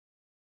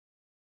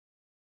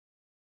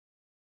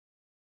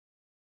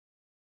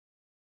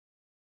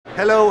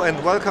Hello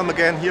and welcome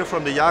again here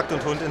from the Jagd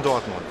Hund in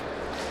Dortmund.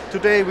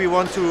 Today we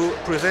want to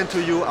present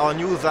to you our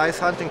new ZEISS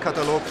Hunting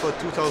Catalogue for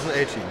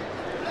 2018.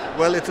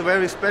 Well, it's a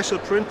very special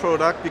print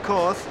product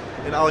because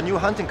in our new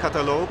hunting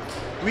catalogue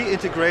we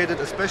integrated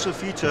a special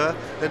feature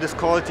that is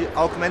called the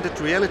augmented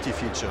reality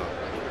feature.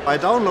 By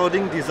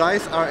downloading the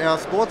ZEISS RR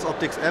Sports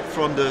Optics app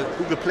from the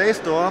Google Play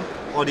Store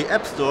or the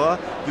Appstore,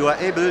 you are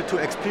able to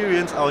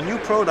experience our new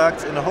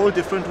products in a whole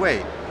different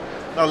way.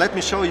 Now let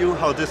me show you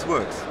how this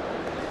works.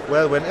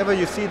 Well, whenever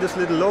you see this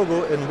little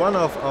logo in one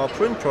of our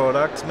print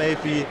products,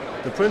 maybe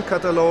the print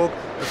catalog,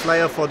 the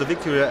flyer for the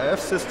Victoria RF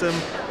system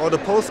or the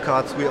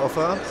postcards we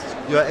offer,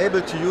 you are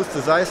able to use the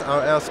ZEISS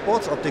RR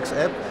Sports Optics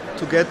app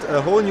to get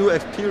a whole new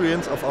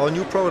experience of our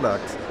new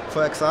products.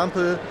 For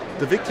example,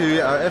 the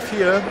Victoria RF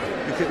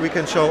here, we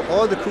can show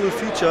all the cool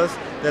features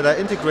that are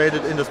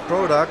integrated in this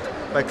product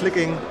by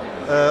clicking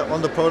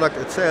on the product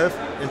itself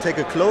and take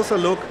a closer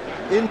look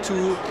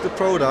into the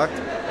product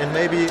and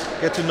maybe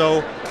get to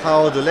know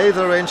how the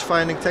laser range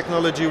finding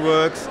technology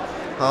works,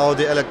 how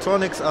the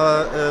electronics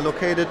are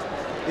located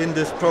in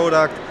this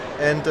product,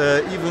 and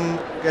even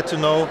get to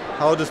know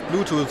how this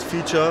Bluetooth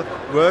feature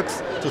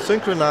works to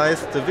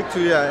synchronize the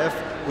Victoria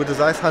RF with the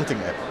ZEISS Hunting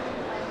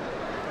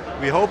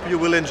app. We hope you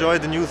will enjoy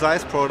the new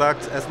ZEISS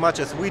products as much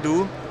as we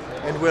do,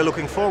 and we're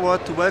looking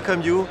forward to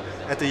welcome you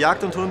at the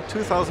Jagd Hund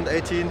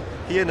 2018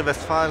 here in the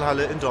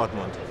Westfalenhalle in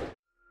Dortmund.